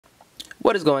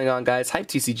What is going on, guys? Hype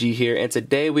TCG here, and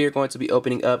today we are going to be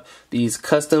opening up these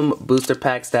custom booster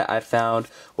packs that I found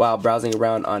while browsing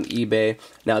around on eBay.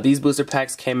 Now, these booster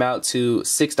packs came out to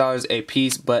 $6 a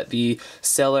piece, but the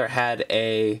seller had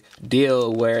a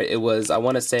deal where it was, I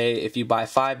want to say, if you buy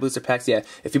 5 booster packs,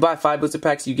 if you buy 5 booster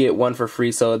packs, you get 1 for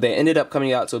free. So they ended up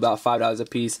coming out to about $5 a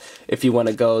piece if you want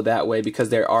to go that way, because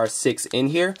there are 6 in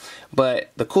here.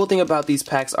 But the cool thing about these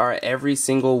packs are every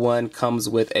single one comes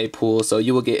with a pool, so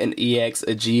you will get an EX,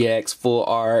 a GX, full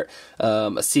art,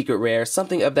 a secret rare,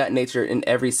 something of that nature in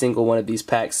every single one of these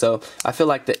packs. So I feel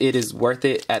like that it is worth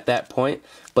it at that point.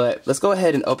 But let's go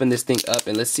ahead and open this thing up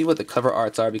and let's see what the cover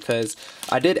arts are, because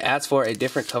I did ask for a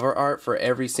different cover art for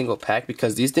every single pack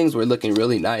because these things were looking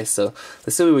really nice. So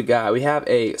let's see what we got. We have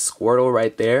a Squirtle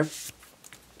right there.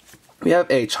 We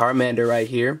have a Charmander right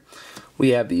here. We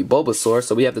have the Bulbasaur,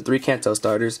 so we have the 3 Kanto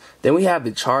starters. Then we have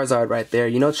the Charizard right there.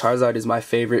 You know Charizard is my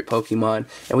favorite Pokemon.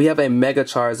 And we have a Mega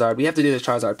Charizard. We have to do the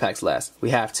Charizard packs last.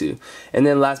 We have to. And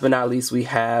then last but not least, we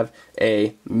have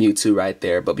a Mewtwo right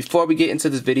there. But before we get into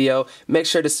this video, make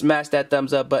sure to smash that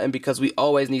thumbs up button because we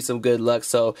always need some good luck.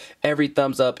 So every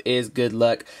thumbs up is good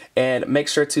luck. And make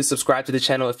sure to subscribe to the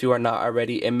channel if you are not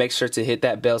already. And make sure to hit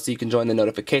that bell so you can join the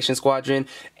notification squadron.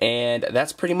 And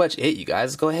that's pretty much it, you guys.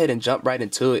 Let's go ahead and jump right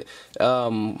into it.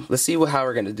 Let's see how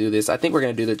we're going to do this. I think we're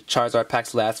going to do the Charizard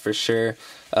packs last for sure.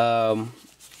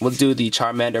 We'll do the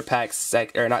Charmander packs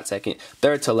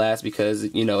third to last,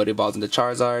 because you know it evolves into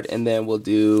Charizard, and then we'll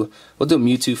do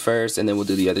Mewtwo first, and then we'll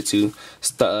do the other 2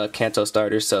 Kanto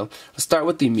starters. So let's start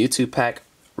with the Mewtwo pack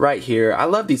right here. I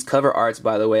love these cover arts,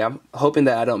 by the way. I'm hoping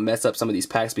that I don't mess up some of these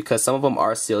packs because some of them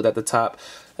are sealed at the top.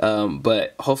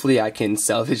 But hopefully I can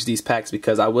salvage these packs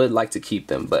because I would like to keep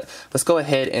them. But let's go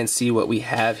ahead and see what we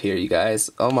have here, you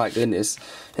guys. Oh my goodness.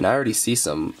 And I already see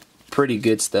some pretty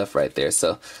good stuff right there.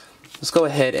 So let's go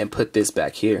ahead and put this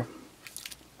back here.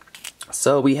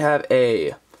 So we have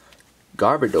a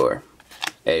Garbodor,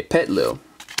 a Petlil,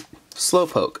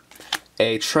 Slowpoke,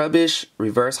 a Trubbish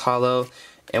Reverse Holo,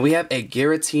 and we have a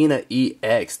Giratina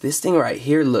EX. This thing right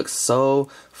here looks so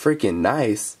freaking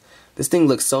nice. This thing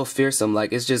looks so fearsome,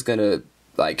 like it's just gonna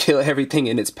like kill everything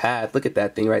in its path. Look at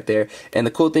that thing right there. And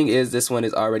the cool thing is this one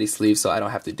is already sleeved, so I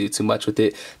don't have to do too much with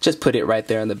it. Just put it right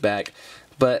there on the back.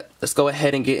 But let's go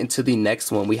ahead and get into the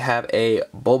next one. We have a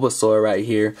Bulbasaur right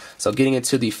here. So getting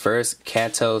into the first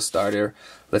Kanto starter,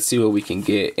 let's see what we can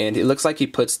get. And it looks like he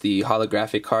puts the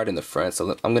holographic card in the front,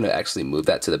 so I'm gonna actually move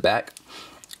that to the back.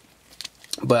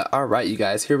 But alright, you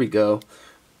guys, here we go.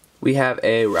 We have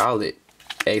a Rowlet,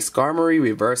 a Skarmory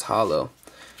Reverse Holo.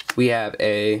 We have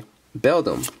a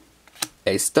Beldum,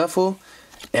 a Stuffle,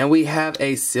 and we have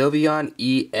a Sylveon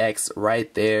EX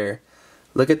right there.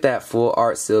 Look at that full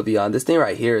art Sylveon. This thing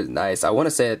right here is nice. I want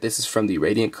to say that this is from the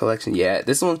Radiant Collection. Yeah,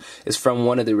 this one is from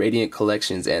one of the Radiant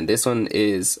Collections, and this one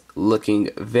is looking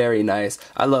very nice.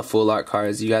 I love full art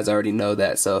cards. You guys already know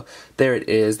that. So there it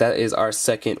is. That is our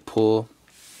second pull.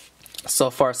 So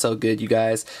far, so good, you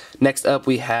guys. Next up,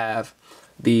 we have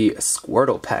the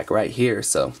Squirtle pack right here.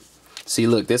 So see,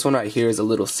 look, this one right here is a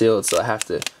little sealed, so I have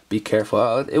to be careful.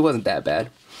 Oh, it wasn't that bad.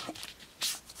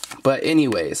 But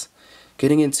anyways,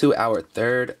 getting into our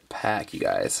third pack, you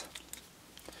guys.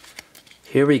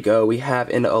 Here we go. We have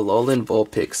an Alolan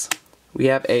Vulpix. We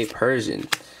have a Persian.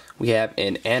 We have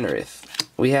an Anorith.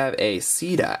 We have a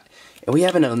Seedot. And we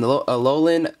have an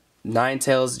Alolan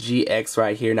Ninetales GX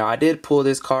right here. Now, I did pull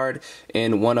this card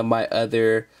in one of my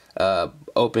other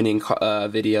opening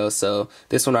videos, so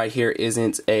this one right here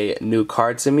isn't a new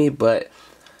card to me, but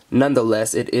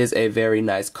nonetheless it is a very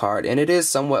nice card and it is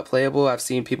somewhat playable. I've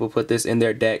seen people put this in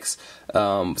their decks,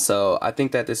 so I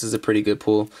think that this is a pretty good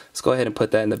pull. Let's go ahead and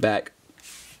put that in the back,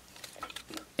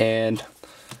 and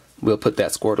we'll put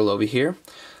that Squirtle over here.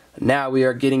 Now we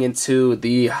are getting into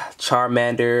the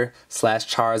Charmander /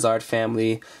 Charizard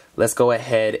family. Let's go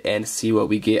ahead and see what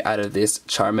we get out of this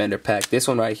Charmander pack. This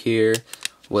one right here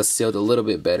was sealed a little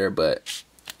bit better, but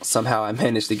somehow I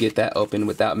managed to get that open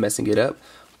without messing it up.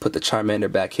 Put the Charmander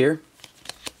back here.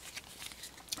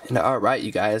 And alright,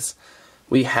 you guys,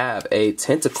 we have a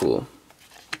Tentacool.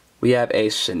 We have a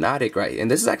Shiinotic right here. And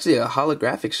this is actually a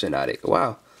holographic Shiinotic.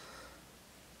 Wow.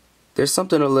 There's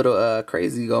something a little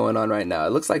crazy going on right now.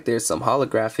 It looks like there's some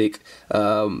holographic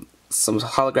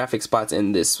spots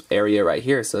in this area right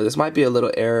here. So this might be a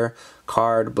little error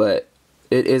card, but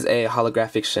it is a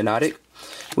holographic Shiinotic.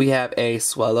 We have a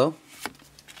Swellow,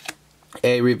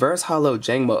 a Reverse Holo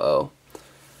Jangmo-O,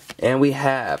 and we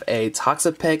have a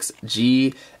Toxapex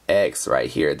EX right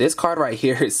here. This card right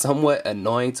here is somewhat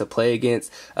annoying to play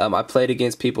against. I played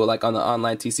against people like on the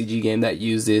online TCG game that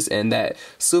use this, and that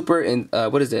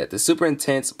the super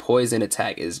intense poison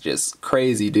attack is just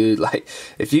crazy, dude. Like,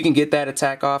 if you can get that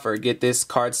attack off or get this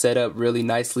card set up really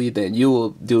nicely, then you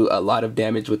will do a lot of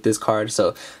damage with this card.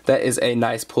 So that is a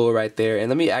nice pull right there. And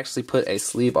let me actually put a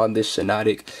sleeve on this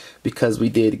Shiinotic because we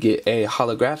did get a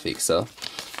holographic. So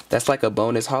that's like a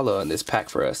bonus holo in this pack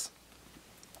for us.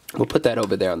 We'll put that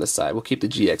over there on the side. We'll keep the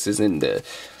GXs and the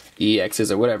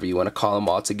EXs or whatever you want to call them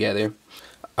all together.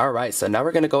 Alright, so now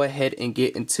we're going to go ahead and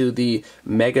get into the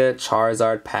Mega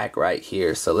Charizard pack right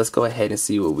here. So let's go ahead and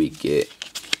see what we get.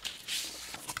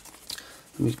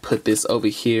 Let me put this over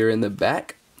here in the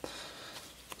back.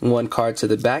 One card to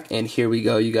the back, and here we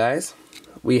go, you guys.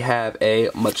 We have a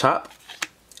Machop,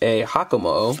 a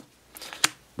Hakamo,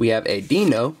 we have a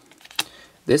Dino,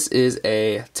 this is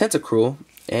a Tentacruel,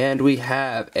 and we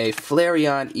have a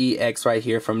Flareon EX right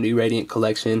here from New Radiant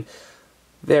Collection.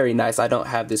 Very nice. I don't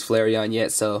have this Flareon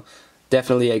yet, so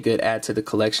definitely a good add to the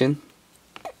collection.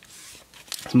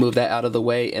 Let's move that out of the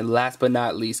way. And last but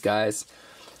not least, guys,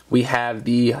 we have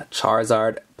the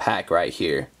Charizard pack right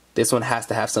here. This one has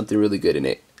to have something really good in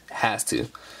it. Has to.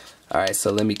 Alright,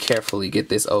 so let me carefully get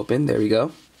this open. There we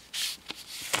go.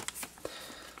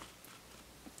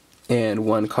 And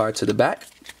one card to the back.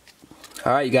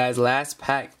 Alright, you guys, last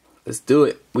pack. Let's do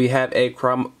it. We have a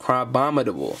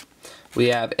Crabominable. We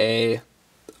have a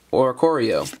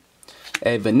Oricorio,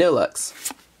 a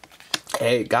Vanillux,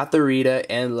 a Gothorita,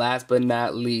 and last but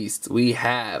not least, we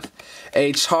have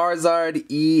a Charizard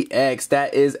EX.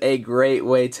 That is a great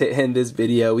way to end this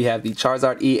video. We have the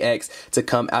Charizard EX to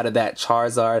come out of that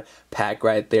Charizard pack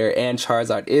right there, and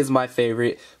Charizard is my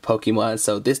favorite Pokemon,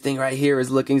 so this thing right here is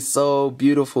looking so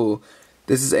beautiful.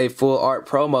 This is a full art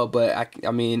promo, but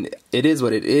I mean, it is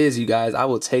what it is, you guys. I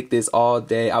will take this all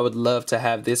day. I would love to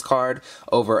have this card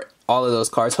over all of those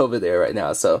cards over there right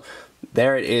now. So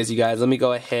there it is, you guys. Let me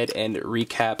go ahead and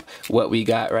recap what we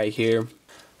got right here.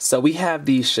 So we have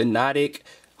the Shiinotic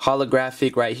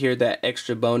holographic right here, that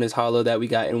extra bonus holo that we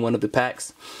got in one of the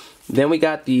packs. Then we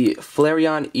got the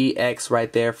Flareon EX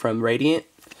right there from Radiant.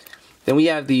 Then we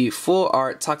have the full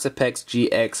art Toxapex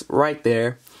GX right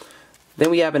there. Then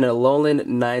we have an Alolan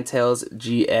Ninetales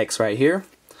GX right here.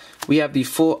 We have the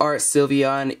full art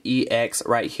Sylveon EX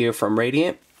right here from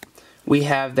Radiant. We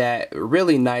have that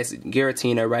really nice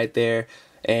Giratina right there.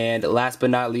 And last but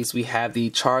not least, we have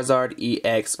the Charizard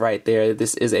EX right there.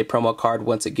 This is a promo card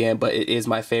once again, but it is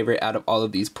my favorite out of all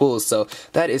of these pulls. So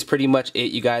that is pretty much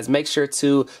it, you guys. Make sure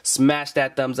to smash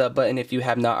that thumbs up button if you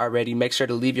have not already. Make sure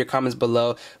to leave your comments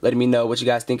below, letting me know what you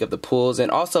guys think of the pulls.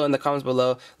 And also in the comments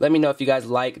below, let me know if you guys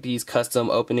like these custom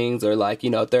openings or, like,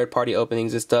 you know, third-party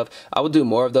openings and stuff. I will do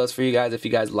more of those for you guys if you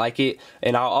guys like it.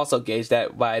 And I'll also gauge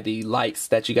that by the likes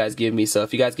that you guys give me. So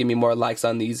if you guys give me more likes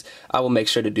on these, I will make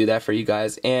sure to do that for you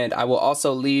guys. And I will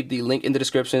also leave the link in the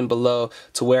description below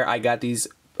to where I got these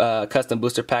custom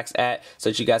booster packs at, so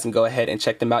that you guys can go ahead and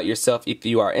check them out yourself if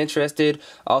you are interested.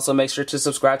 Also, make sure to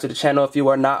subscribe to the channel if you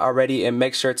are not already, and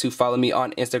make sure to follow me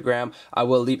on Instagram. I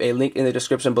will leave a link in the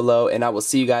description below, and I will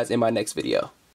see you guys in my next video.